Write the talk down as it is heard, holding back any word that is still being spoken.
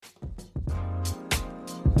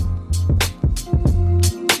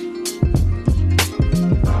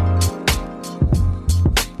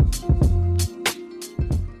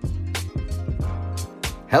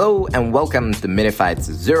Hello and welcome to Minified's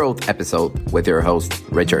 0th episode with your host,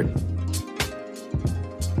 Richard.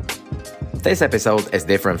 This episode is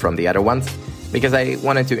different from the other ones because I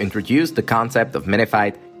wanted to introduce the concept of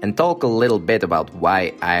Minified and talk a little bit about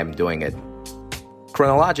why I am doing it.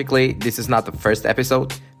 Chronologically, this is not the first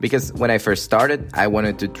episode because when I first started, I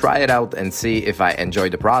wanted to try it out and see if I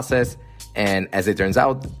enjoyed the process, and as it turns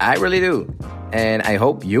out, I really do, and I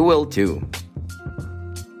hope you will too.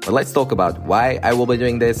 But let's talk about why I will be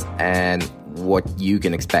doing this and what you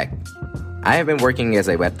can expect. I have been working as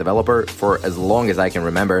a web developer for as long as I can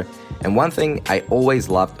remember, and one thing I always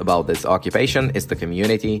loved about this occupation is the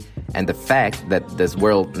community and the fact that this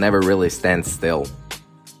world never really stands still.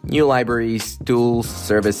 New libraries, tools,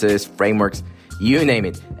 services, frameworks, you name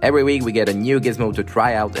it. Every week we get a new gizmo to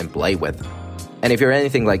try out and play with. And if you're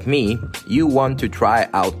anything like me, you want to try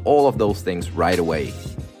out all of those things right away.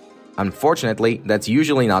 Unfortunately, that's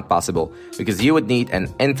usually not possible because you would need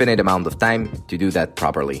an infinite amount of time to do that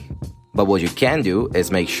properly. But what you can do is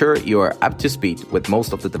make sure you are up to speed with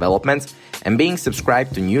most of the developments, and being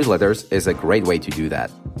subscribed to newsletters is a great way to do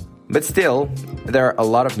that. But still, there are a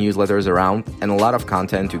lot of newsletters around and a lot of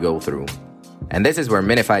content to go through. And this is where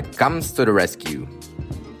Minified comes to the rescue.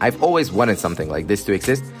 I've always wanted something like this to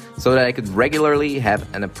exist so that I could regularly have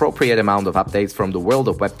an appropriate amount of updates from the world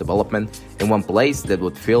of web development in one place that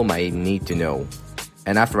would fill my need to know.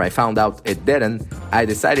 And after I found out it didn't, I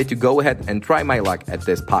decided to go ahead and try my luck at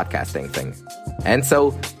this podcasting thing. And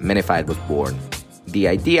so, Minified was born. The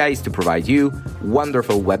idea is to provide you,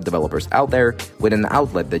 wonderful web developers out there, with an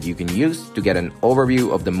outlet that you can use to get an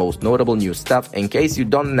overview of the most notable new stuff in case you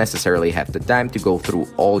don't necessarily have the time to go through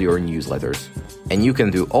all your newsletters. And you can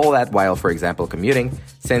do all that while, for example, commuting,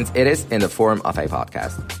 since it is in the form of a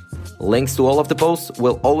podcast. Links to all of the posts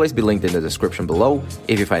will always be linked in the description below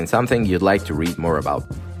if you find something you'd like to read more about.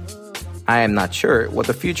 I am not sure what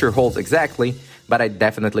the future holds exactly, but I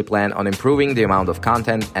definitely plan on improving the amount of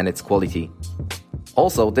content and its quality.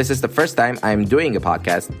 Also, this is the first time I'm doing a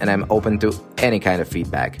podcast, and I'm open to any kind of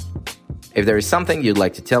feedback. If there is something you'd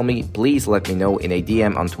like to tell me, please let me know in a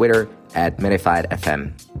DM on Twitter at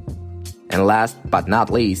MinifiedFM. And last but not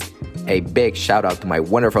least, a big shout out to my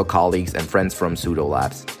wonderful colleagues and friends from Sudo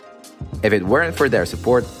Labs. If it weren't for their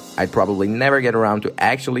support, I'd probably never get around to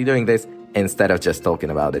actually doing this instead of just talking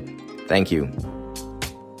about it. Thank you.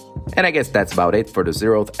 And I guess that's about it for the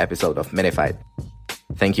 0th episode of Minified.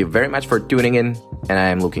 Thank you very much for tuning in, and I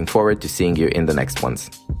am looking forward to seeing you in the next ones.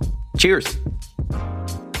 Cheers!